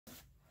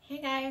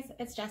Hey guys,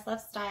 it's Jess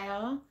Love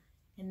Style,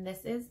 and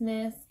this is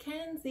Miss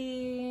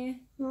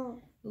Kensie.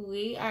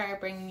 We are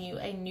bringing you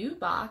a new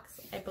box.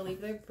 I believe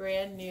they're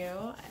brand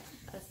new.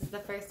 This is the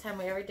first time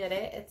we ever did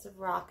it. It's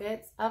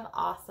Rockets of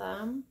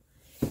Awesome.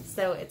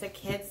 So it's a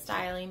kid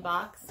styling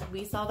box.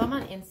 We saw them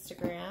on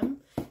Instagram.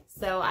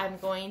 So I'm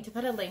going to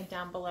put a link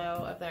down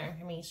below of their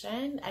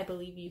information. I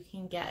believe you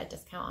can get a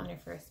discount on your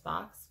first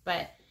box,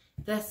 but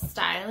the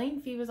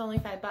styling fee was only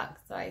 $5.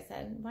 So I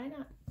said, why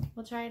not?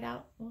 We'll try it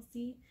out. We'll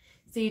see.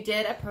 So you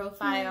did a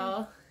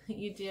profile.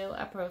 You do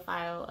a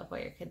profile of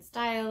what your kid's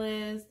style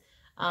is,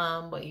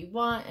 what you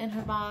want in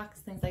her box,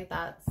 things like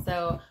that.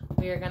 So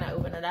we are going to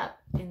open it up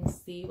and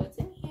see what's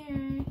in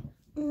here.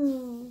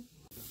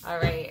 All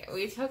right.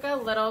 We took a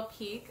little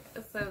peek.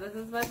 So this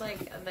is what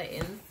like the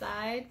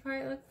inside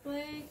part looks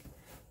like.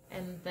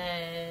 And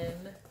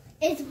then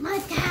it's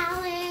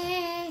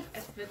metallic.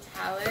 It's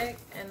metallic,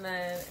 and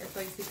then it's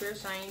like super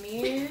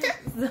shiny.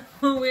 So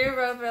we're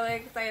both really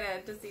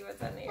excited to see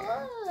what's in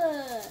here.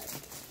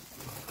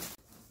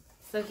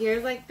 So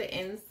here's like the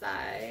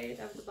inside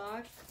of the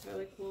box. It's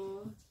really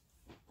cool.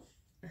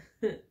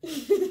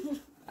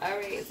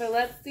 Alright, so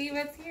let's see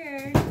what's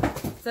here.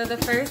 So the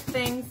first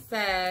thing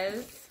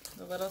says,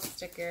 a little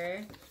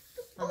sticker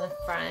on the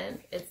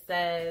front. It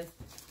says,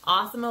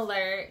 awesome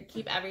alert,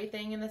 keep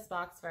everything in this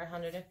box for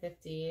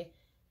 $150.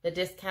 The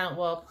discount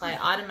will apply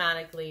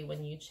automatically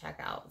when you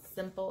check out.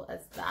 Simple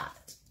as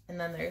that. And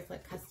then there's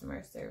like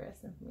customer service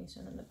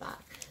information in the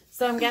back.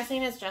 So I'm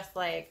guessing it's just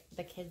like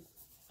the kids'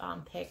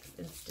 picks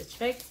and Stitch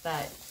Fix,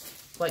 that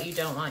what you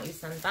don't want you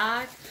send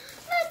back.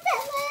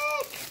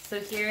 So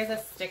here's a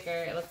sticker.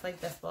 It looks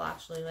like this will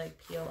actually like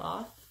peel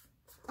off.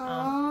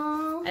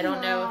 I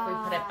don't know if we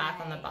put it back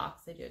on the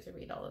box. I do have to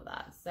read all of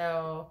that.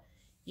 So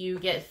you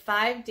get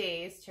 5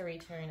 days to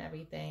return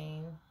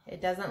everything. It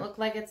doesn't look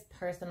like it's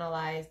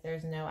personalized.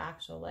 There's no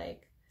actual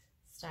like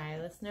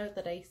stylist note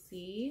that I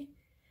see.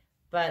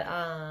 But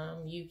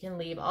you can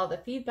leave all the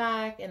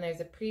feedback, and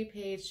there's a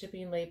prepaid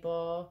shipping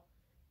label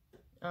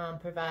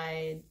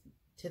provide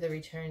to the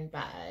return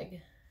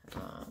bag.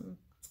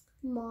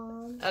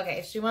 Mom.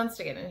 Okay, she wants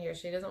to get in here.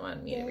 She doesn't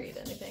want me to read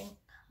anything.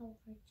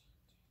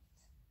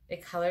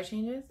 It color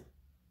changes?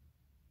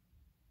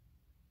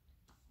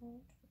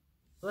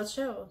 Let's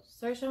show.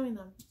 Start showing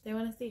them. They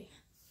want to see.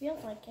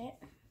 Feels like it.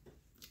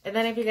 And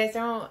then if you guys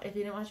don't, if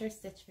you didn't watch her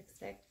Stitch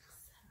Fix,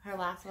 her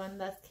last one,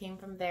 that came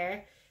from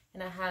there.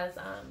 And it has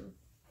a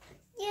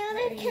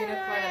unicorn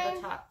at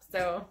the top.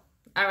 So,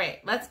 all right,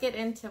 let's get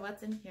into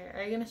what's in here.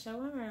 Are you going to show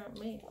them or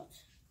me?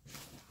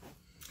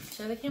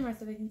 Show the camera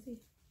so they can see.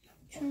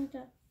 Trying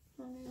to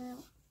run it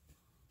out.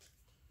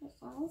 There's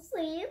long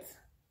sleeves.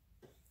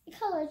 The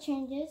color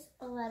changes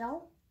a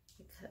little.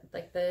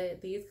 Like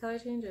these color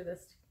change or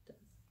this?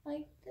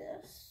 Like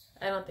this.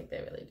 I don't think they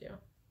really do.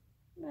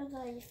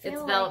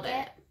 It's velvet.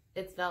 Like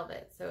it's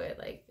velvet, so it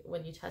like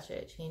when you touch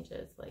it, it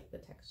changes like the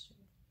texture.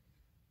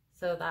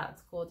 So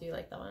that's cool. Do you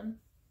like that one?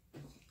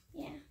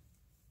 Yeah.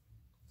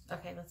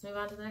 Okay, let's move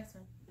on to the next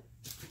one.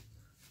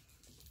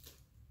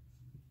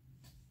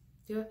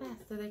 Do it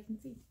fast so they can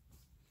see.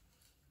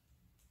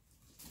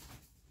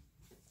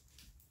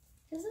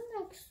 Here's the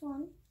next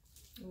one.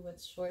 Ooh,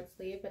 it's short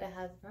sleeve, but it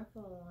has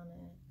ruffle on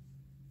it.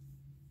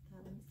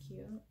 That one's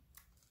cute.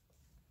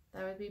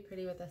 That would be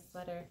pretty with a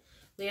sweater.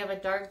 We have a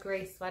dark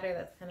gray sweater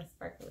that's kind of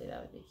sparkly. That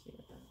would be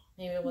cute.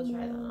 Maybe we'll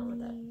try that on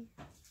with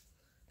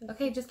it.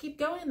 Okay, just keep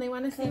going. They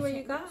want to see what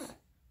you got.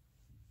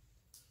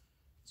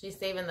 She's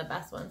saving the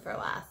best one for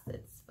last.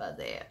 It's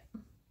fuzzy.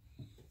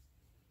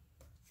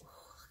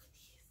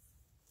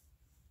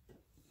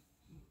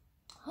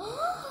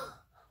 Oh,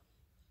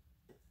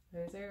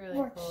 look at these. Those are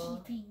really cool.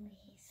 We're keeping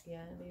these.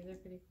 Yeah, these are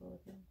pretty cool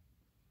looking.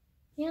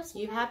 Yes,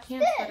 you have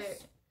pants that are...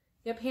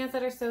 You have pants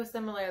that are so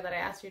similar that I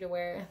asked you to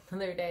wear the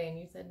other day and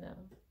you said no.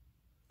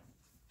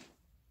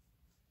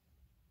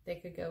 They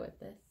could go with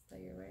this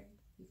that you're wearing.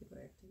 You could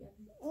wear it together.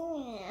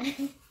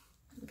 Yeah.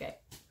 Okay.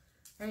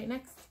 All right,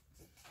 next.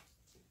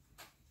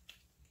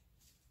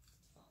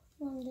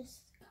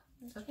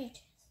 Okay.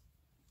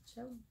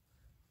 Show.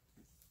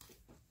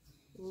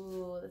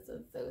 Ooh, this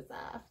one's so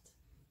soft.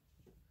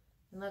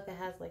 And look, it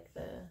has like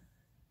this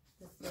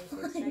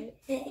lacer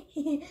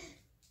stripe.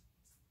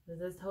 This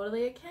is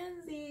totally a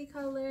Kensie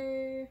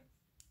color.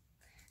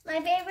 My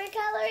favorite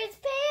color is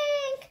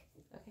pink.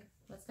 Okay,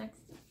 what's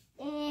next?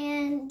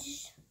 And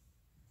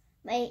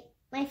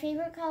my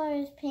favorite color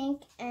is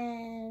pink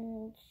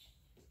and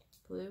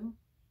blue.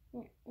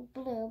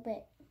 Blue,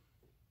 but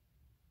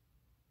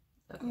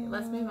okay,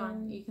 let's move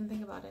on. You can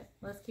think about it.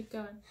 Let's keep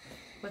going.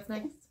 What's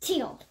next?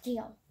 Teal,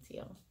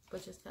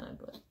 which is kind of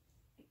blue.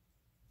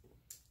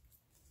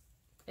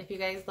 If you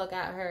guys look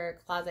at her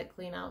closet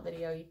clean out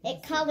video, you can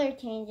see. Color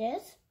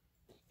changes.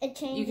 It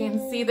changes. You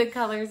can see the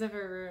colors of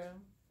her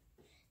room.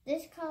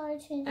 This color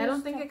changes. I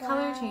don't think it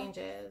color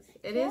changes.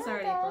 It is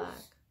already black.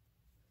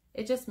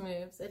 It just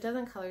moves. It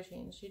doesn't color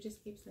change. She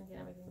just keeps thinking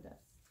everything does.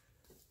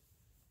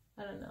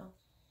 I don't know.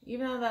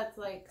 Even though that's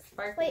like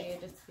sparkly,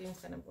 it just seems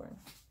kind of boring.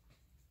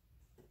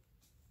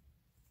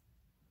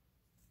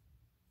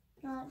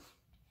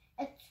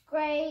 It's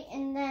gray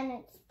and then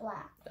it's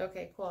black.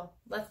 Okay, cool.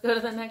 Let's go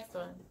to the next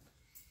one.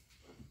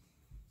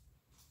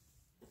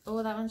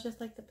 Oh, that one's just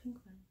like the pink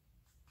one.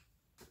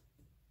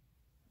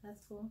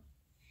 That's cool.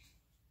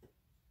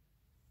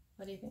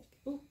 What do you think?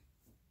 Ooh.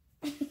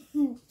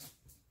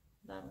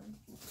 That one.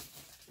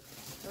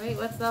 Wait,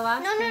 what's the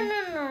last No.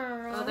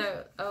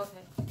 Oh,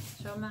 okay.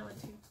 Show them that one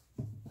too.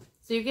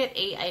 So you get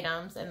 8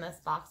 items in this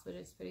box, which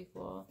is pretty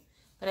cool.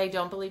 But I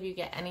don't believe you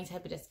get any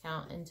type of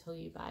discount until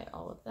you buy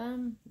all of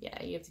them.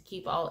 Yeah, you have to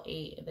keep all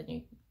 8, and then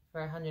you for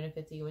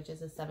 $150, which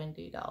is a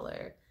 $70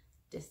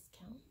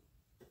 discount.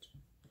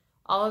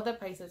 All of the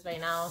prices right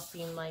now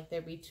seem like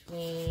they're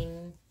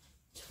between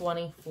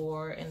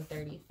 $24 and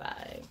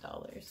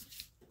 $35.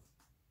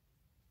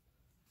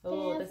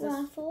 Oh, this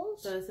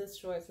ruffles. This is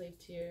short sleeve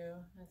too.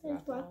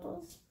 There's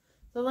ruffles.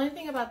 So the only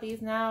thing about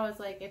these now is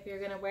like if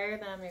you're gonna wear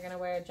them, you're gonna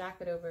wear a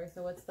jacket over.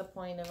 So what's the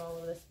point of all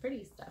of this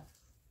pretty stuff?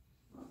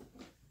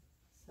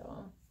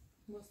 So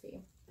we'll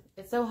see.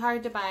 It's so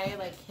hard to buy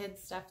like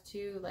kids stuff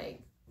too,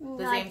 like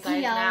the same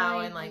size now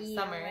in like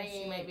summer.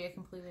 She might be a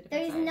completely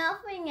different size. There's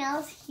nothing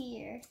else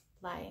here.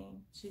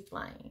 Lying. She's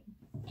lying.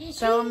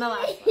 Show them the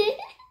last one.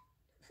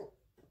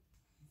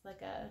 It's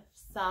like a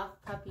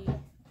soft puffy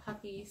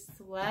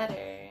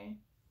sweater.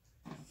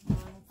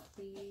 Long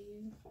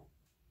sleeve.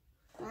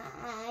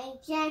 My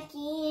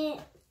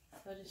jacket.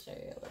 So I'll just show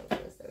you a little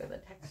closer of the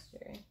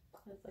texture.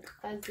 It's like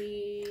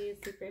fuzzy,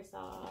 super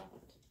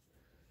soft.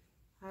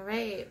 All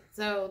right,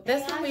 so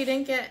this one we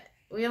didn't get.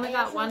 We only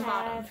got one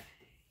bottom.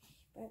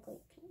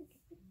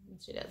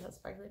 She does have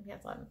sparkly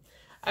pants on.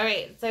 All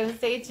right, so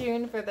stay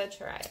tuned for the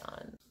try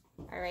on.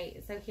 All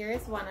right, so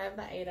here's one of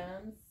the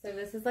items. So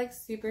this is like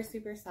super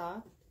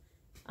soft.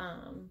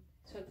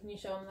 So can you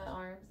show them the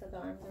arms? That the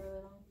arms are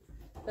really long.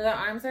 So the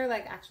arms are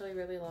like actually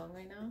really long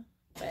right now.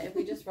 But if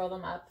we just roll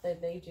them up,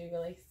 they do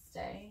really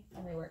stay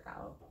and they work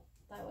out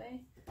that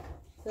way.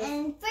 So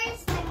and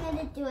first I'm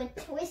gonna do a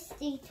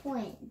twisty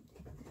twin.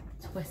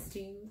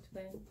 Twisty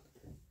twin.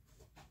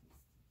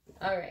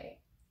 All right.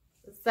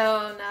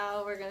 So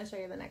now we're gonna show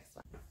you the next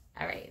one.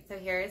 All right. So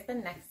here is the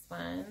next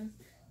one,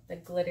 the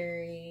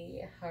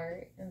glittery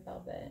heart and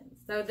velvet.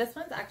 So this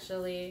one's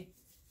actually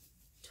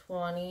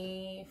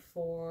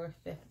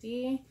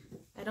 $24.50.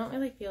 I don't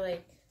really feel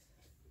like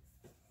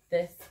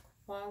this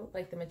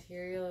like the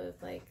material is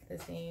like the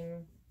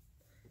same.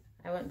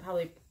 I wouldn't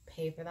probably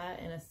pay for that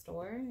in a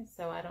store,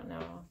 so I don't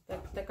know.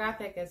 The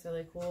graphic is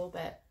really cool,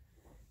 but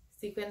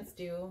sequins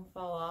do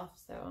fall off,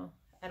 so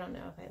I don't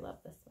know if I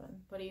love this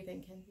one. What do you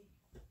think, Kensie?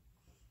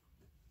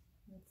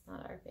 It's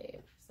not our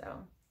fave,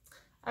 so.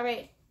 All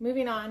right,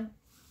 moving on.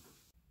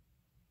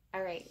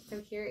 All right, so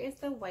here is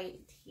the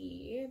white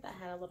tee that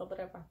had a little bit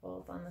of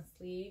ruffles on the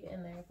sleeve,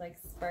 and there's like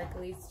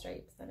sparkly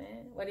stripes in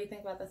it. What do you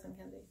think about this one,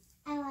 Kensie?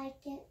 I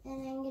like it,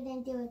 and I'm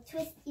gonna do a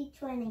twisty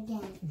twin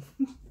again.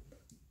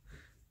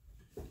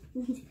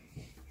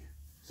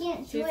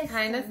 She's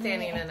kind of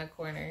standing in a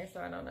corner, so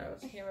I don't know.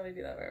 She can't really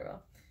do that very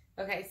well.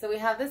 Okay, so we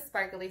have this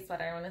sparkly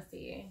sweater. I want to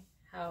see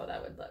how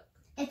that would look.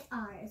 It's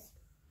ours.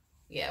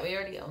 Yeah, we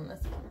already own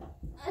this one.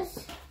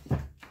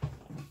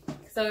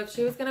 So if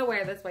she was going to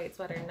wear this white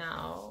sweater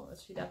now,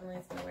 she definitely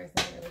is going to wear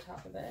something over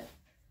top of it.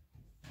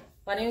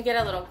 Why don't you get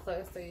a little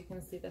close so you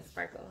can see the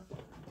sparkle?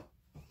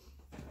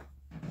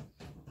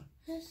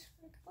 The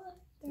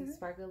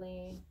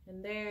sparkly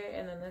in there,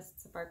 and then this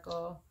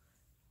sparkle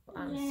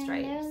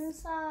stripes. And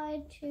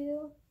inside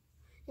too.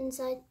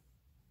 Inside.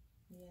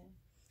 Yeah.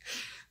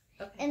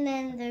 Okay. And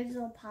then there's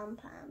little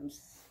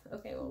pom-poms.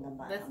 Okay, well,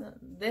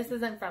 this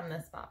isn't from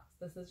this box.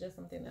 This is just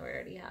something that we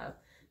already have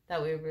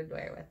that we would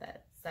wear with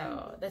it.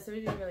 So this would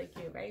be really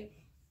cute, right?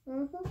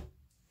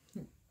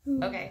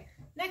 Mm-hmm. Okay,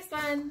 next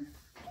one.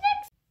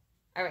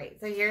 All right,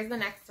 so here's the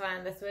next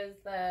one. This was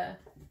the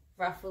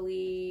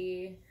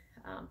ruffly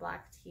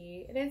black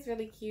tee. It is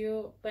really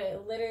cute,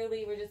 but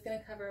literally we're just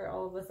gonna cover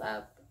all of this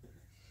up.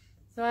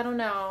 So I don't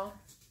know.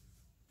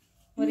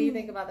 What do you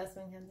think about this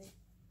one, Kensie?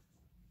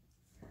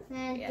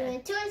 And do a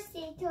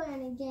twisty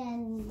twin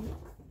again.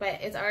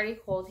 But it's already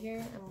cold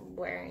here. I'm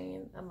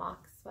wearing a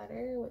mock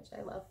sweater, which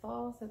I love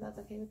fall, so that's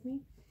okay with me.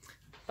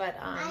 But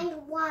I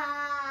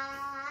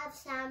love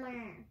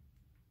summer.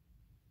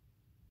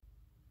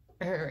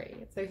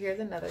 Alright, so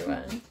here's another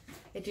one.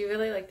 I do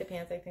really like the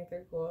pants. I think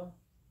they're cool.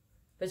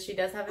 But she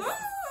does have a...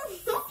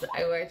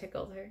 I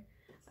tickled her.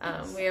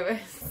 We have a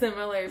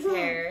similar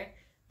pair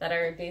that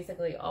are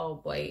basically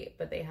all white,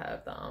 but they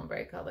have the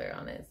ombre color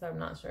on it. So I'm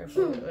not sure if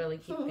we'll really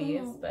keep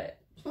these, but...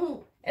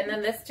 And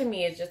then this to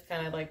me is just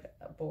kind of like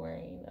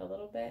boring a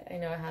little bit. I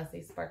know it has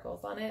these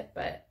sparkles on it,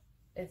 but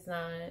it's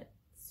not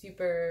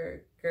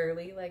super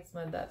girly like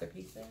some of the other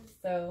pieces.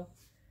 So,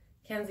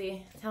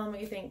 Kensie, tell them what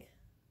you think.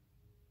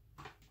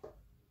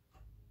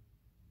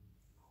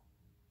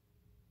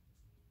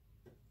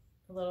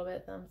 A little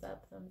bit thumbs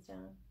up, thumbs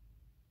down.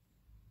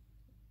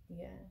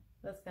 Yeah,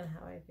 that's kind of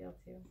how I feel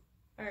too.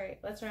 All right,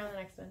 let's try on the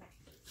next one.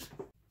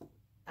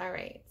 All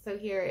right, so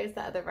here is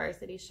the other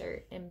varsity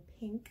shirt in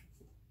pink.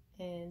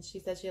 And she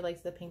said she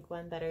likes the pink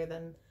one better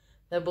than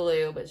the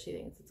blue, but she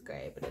thinks it's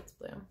gray, but it's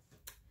blue.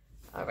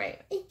 All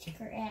right. It's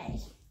gray.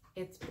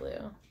 It's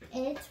blue.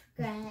 It's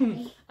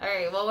gray. All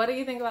right. Well, what do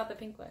you think about the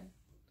pink one?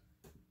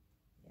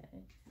 Yeah.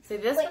 So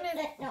this one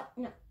is...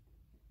 No.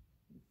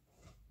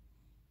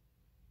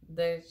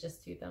 There's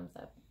just 2 thumbs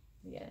up.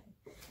 Yeah.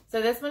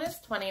 So this one is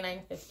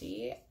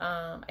 $29.50.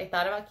 I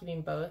thought about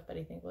keeping both, but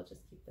I think we'll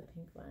just keep the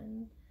pink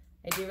one.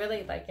 I do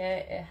really like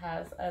it. It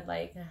has a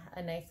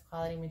nice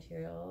quality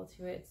material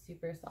to it. It's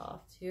super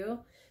soft too.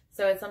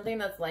 So it's something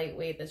that's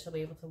lightweight that she'll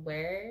be able to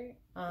wear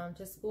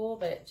to school,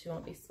 but she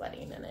won't be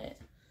sweating in it.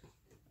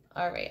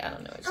 All right, I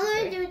don't know what she's doing.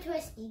 I'm gonna do a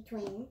twisty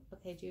twin.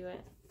 Okay, do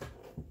it.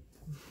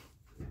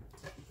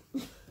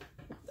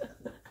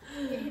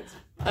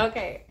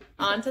 Okay,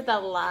 on to the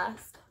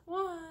last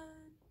one.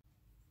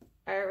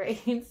 All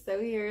right, so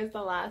here's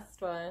the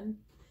last one.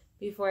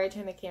 Before I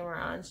turned the camera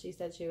on, she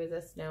said she was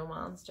a snow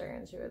monster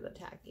and she was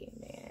attacking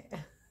me.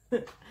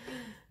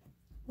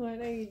 What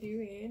are you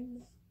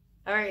doing?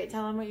 All right,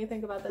 tell them what you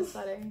think about this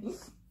sweater.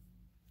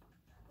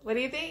 What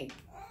do you think?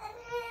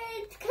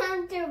 It's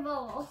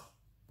comfortable.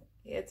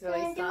 It's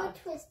really soft. Can I do a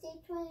twisty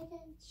twin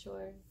again?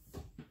 Sure.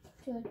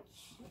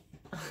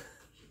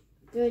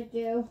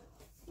 Do.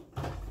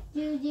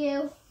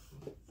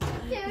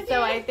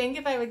 So I think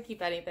if I would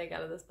keep anything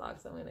out of this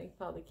box, I'm gonna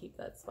probably keep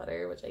that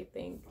sweater, which I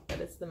think that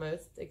it's the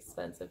most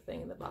expensive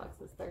thing in the box.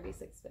 Is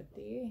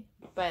 $36.50.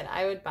 But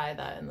I would buy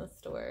that in the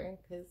store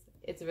because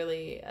it's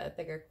really a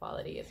thicker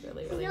quality. It's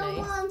really nice.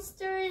 The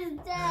monster is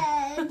dead.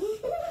 I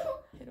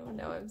don't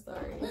know. I'm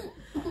sorry.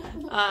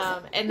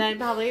 And then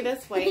probably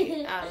this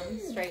white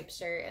striped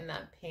shirt and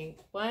that pink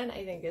one,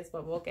 I think is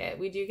what we'll get.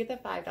 We do get the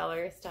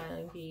 $5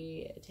 styling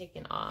fee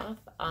taken off.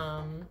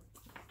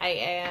 I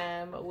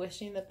am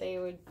wishing that they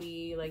would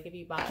be like if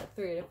you bought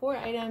 3 to 4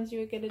 items,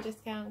 you would get a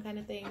discount kind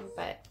of thing,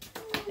 but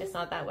it's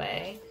not that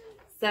way.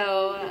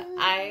 So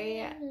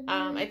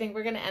I think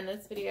we're gonna end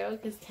this video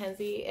because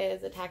Kensie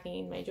is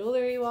attacking my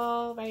jewelry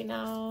wall right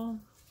now.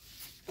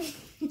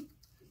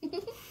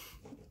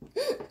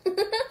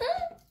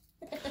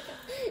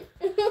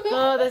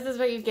 Oh, this is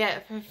what you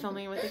get for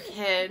filming with a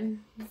kid.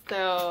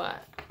 So,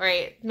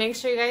 right, make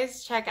sure you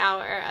guys check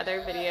out our other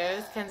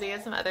videos. Kensie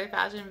has some other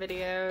fashion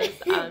videos.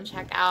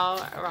 Check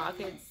out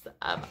Rockets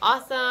of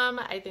Awesome.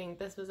 I think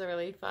this was a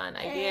really fun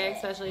idea,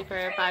 especially for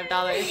a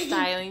 $5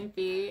 styling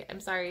fee. I'm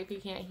sorry if you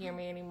can't hear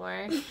me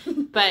anymore.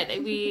 But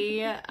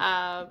we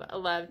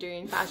love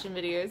doing fashion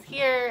videos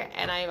here.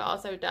 And I've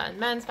also done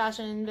men's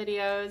fashion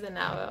videos and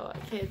now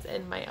kids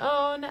in my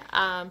own.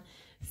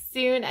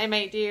 Soon I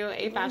might do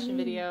a fashion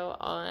video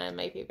on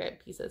my favorite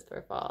pieces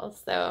for fall.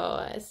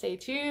 So stay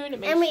tuned.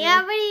 And we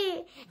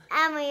like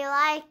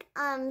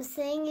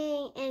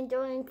singing and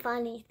doing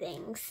funny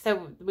things.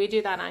 So we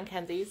do that on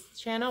Kensie's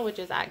channel, which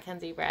is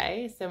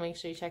 @atkensieray. So make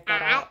sure you check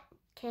that out.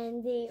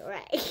 Kensie.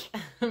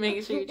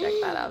 Make sure you check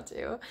that out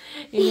too.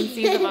 You can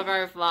see some of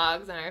our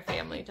vlogs and our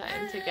family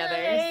time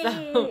together.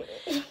 So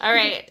all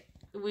right,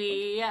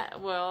 we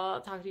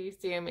will talk to you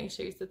soon. Make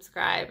sure you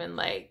subscribe and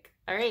like.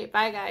 All right,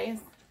 bye guys.